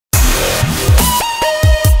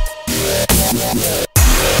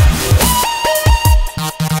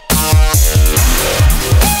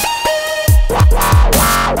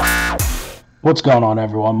What's going on,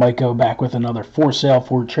 everyone? Miko back with another for sale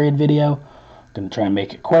for trade video. Gonna try and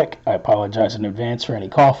make it quick. I apologize in advance for any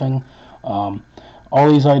coughing. All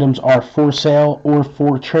these items are for sale or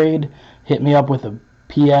for trade. Hit me up with a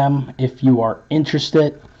PM if you are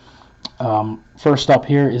interested. First up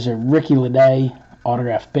here is a Ricky Leday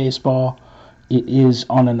autographed baseball. It is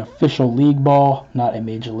on an official league ball, not a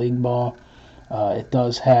major league ball. It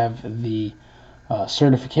does have the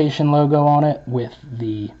certification logo on it with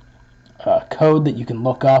the code that you can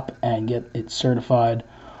look up and get it certified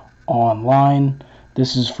online.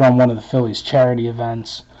 This is from one of the Phillies charity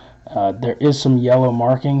events. There is some yellow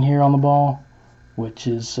marking here on the ball, which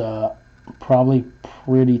is probably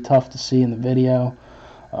pretty tough to see in the video.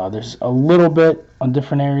 There's a little bit on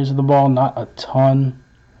different areas of the ball, not a ton.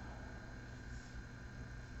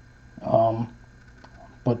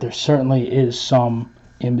 But there certainly is some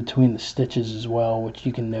in between the stitches as well, which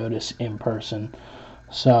you can notice in person.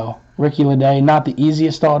 So, Ricky Leday, not the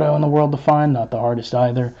easiest auto in the world to find, not the hardest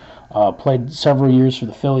either. Played several years for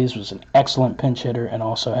the Phillies, was an excellent pinch hitter, and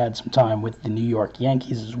also had some time with the New York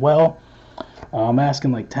Yankees as well. I'm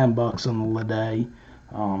asking like $10 on the Leday.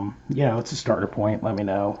 It's a starter point, let me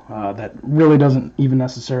know. That really doesn't even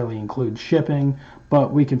necessarily include shipping,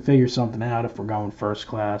 but we can figure something out if we're going first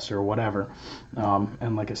class or whatever.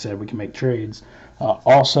 And like I said, we can make trades.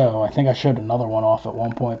 Also, I think I showed another one off at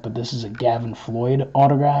one point, but this is a Gavin Floyd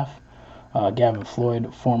autograph. Gavin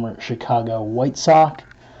Floyd, former Chicago White Sox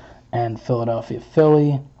and Philadelphia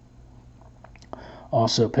Philly.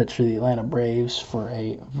 Also pitched for the Atlanta Braves for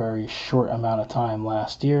a very short amount of time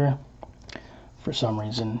last year. For some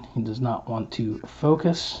reason, he does not want to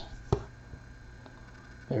focus.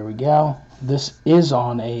 There we go. This is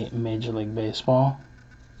on a Major League Baseball.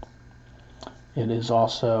 It is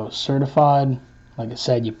also certified. Like I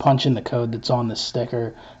said, you punch in the code that's on the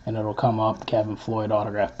sticker, and it'll come up, Gavin Floyd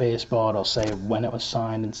autographed baseball. It'll say when it was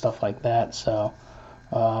signed and stuff like that. So,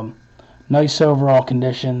 nice overall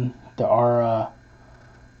condition. There are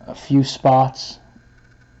a few spots,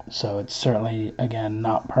 so it's certainly, again,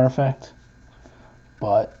 not perfect,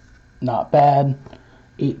 but not bad.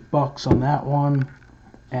 $8 on that one.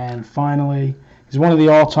 And finally, he's one of the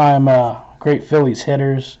all-time great Phillies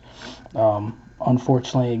hitters.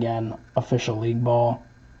 Unfortunately, again, official league ball.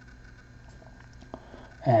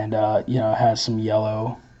 And it has some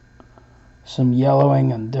yellowing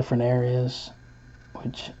in different areas,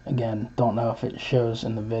 which again, don't know if it shows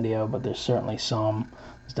in the video, but there's certainly some.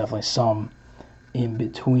 There's definitely some in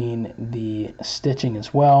between the stitching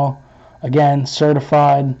as well. Again,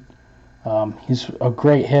 certified. He's a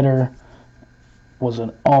great hitter. Was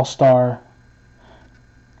an all-star.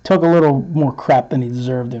 Took a little more crap than he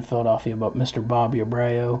deserved in Philadelphia, but Mr. Bobby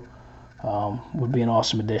Abreu would be an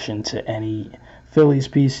awesome addition to any Phillies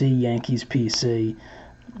PC, Yankees PC,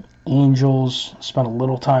 Angels. Spent a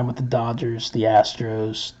little time with the Dodgers, the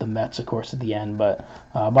Astros, the Mets, of course, at the end. But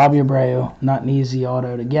Bobby Abreu, not an easy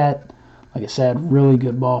auto to get. Like I said, really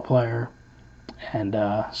good ball player. And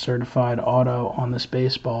certified auto on this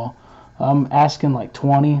baseball. I'm asking like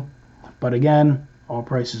 20, but again, all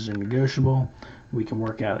prices are negotiable. We can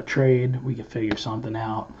work out a trade. We can figure something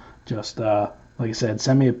out. Just like I said,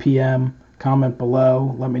 send me a PM, comment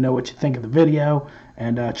below. Let me know what you think of the video,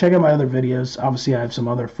 and check out my other videos. Obviously, I have some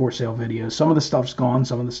other for sale videos. Some of the stuff's gone.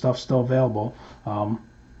 Some of the stuff's still available.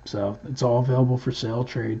 So it's all available for sale,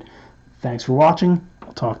 trade. Thanks for watching.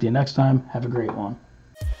 I'll talk to you next time. Have a great one.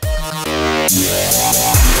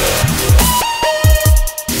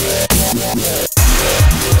 Yeah.